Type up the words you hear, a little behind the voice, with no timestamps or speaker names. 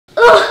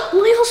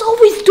Layla's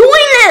always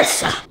doing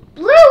this.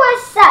 Blue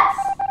is sus.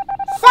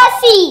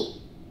 Sussy.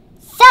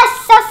 Sus.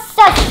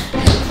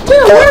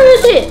 Where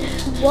is it?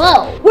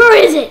 Whoa. Where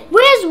is it?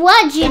 Where's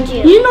what,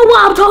 Juju? You know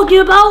what I'm talking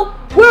about?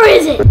 Where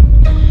is it?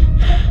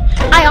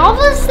 I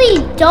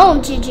obviously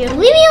don't, Juju.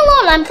 Leave me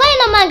alone. I'm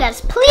playing Among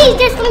Us. Please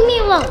just leave me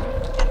alone.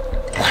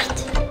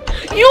 What?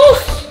 You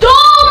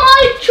stole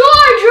my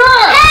charger!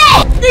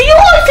 Hey! You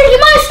were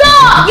taking my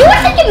stuff! You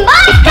were taking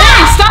my stuff!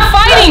 Hey, stop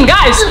fighting,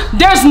 guys!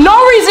 There's no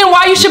reason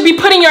why you should be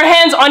putting your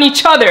hands on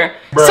each other.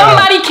 Bruh.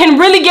 Somebody can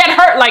really get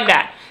hurt like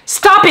that.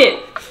 Stop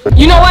it!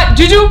 You know what,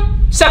 Juju?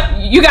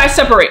 You guys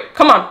separate.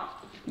 Come on.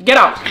 Get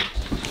out.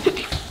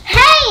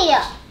 Hey!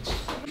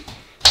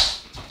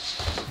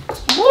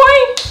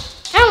 Boy!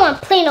 I don't want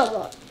to play no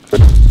more.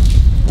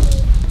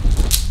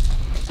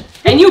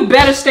 And you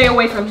better stay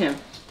away from him.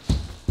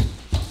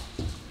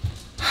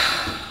 I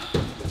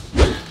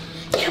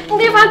can't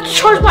believe I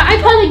charged my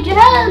iPad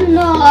again.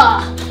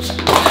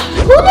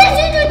 Who does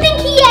Juju think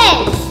he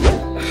is?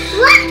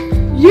 What?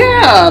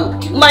 Yeah,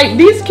 like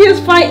these kids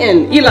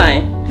fighting,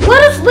 Eli. Why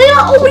does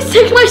Layla always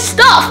take my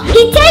stuff?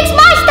 He takes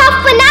my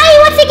stuff, but now he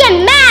wants to get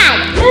mad.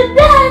 And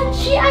then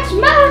she acts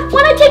mad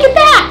when I take it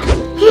back.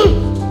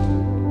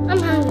 I'm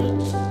hungry.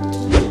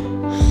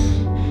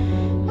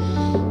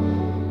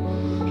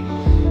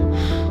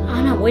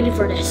 I'm not waiting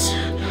for this.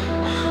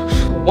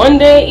 One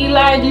day,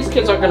 Eli, these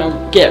kids are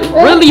gonna get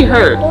really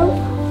hurt.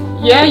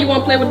 Yeah, you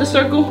wanna play with the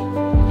circle?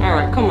 All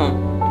right, come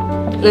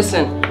on.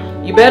 Listen,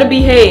 you better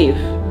behave,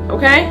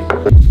 okay?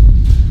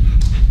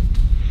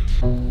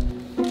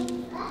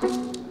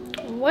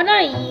 What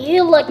are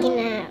you looking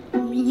at?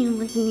 What are you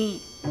looking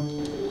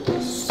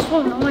at?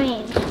 So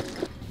annoying.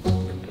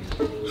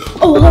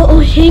 Oh,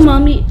 hey,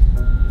 mommy.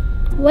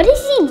 What is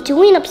he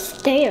doing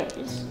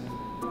upstairs?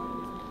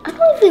 I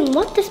don't even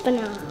want this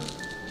banana.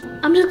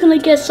 I'm just gonna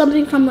get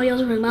something from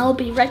Layla's room. I'll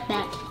be right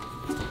back.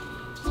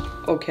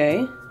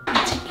 Okay.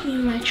 I'm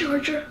taking my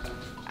charger.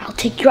 I'll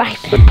take your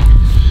iPad.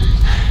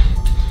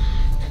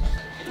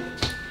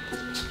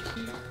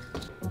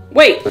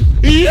 Wait.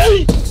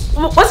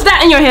 What's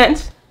that in your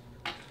hands?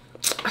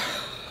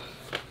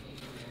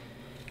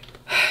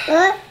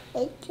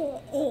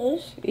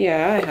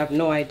 Yeah, I have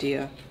no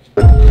idea.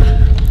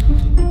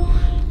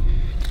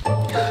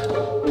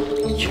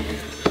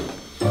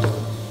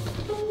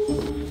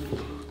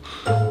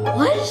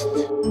 What?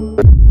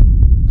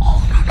 Oh,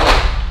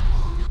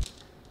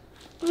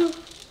 no.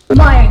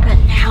 My iPad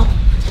now.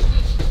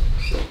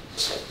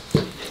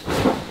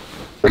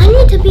 I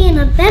need to be in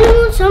a better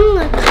mood, so I'm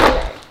gonna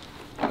color.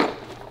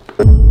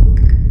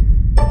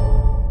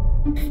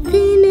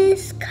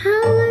 Finish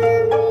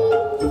coloring.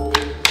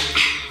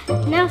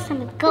 Now it's time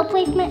to go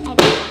play with my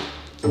iPad.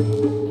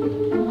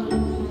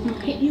 I'll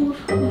hit you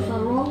with a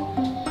roll.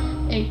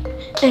 Hey.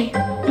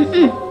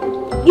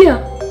 Yeah,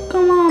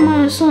 come on,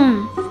 my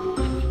son.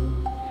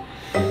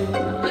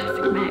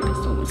 Perfect mag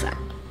is almost at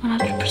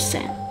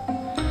 100%.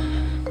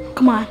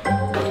 Come on.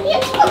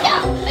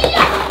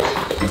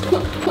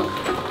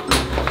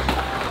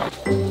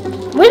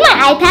 Where's my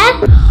iPad?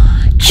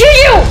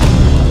 Juju!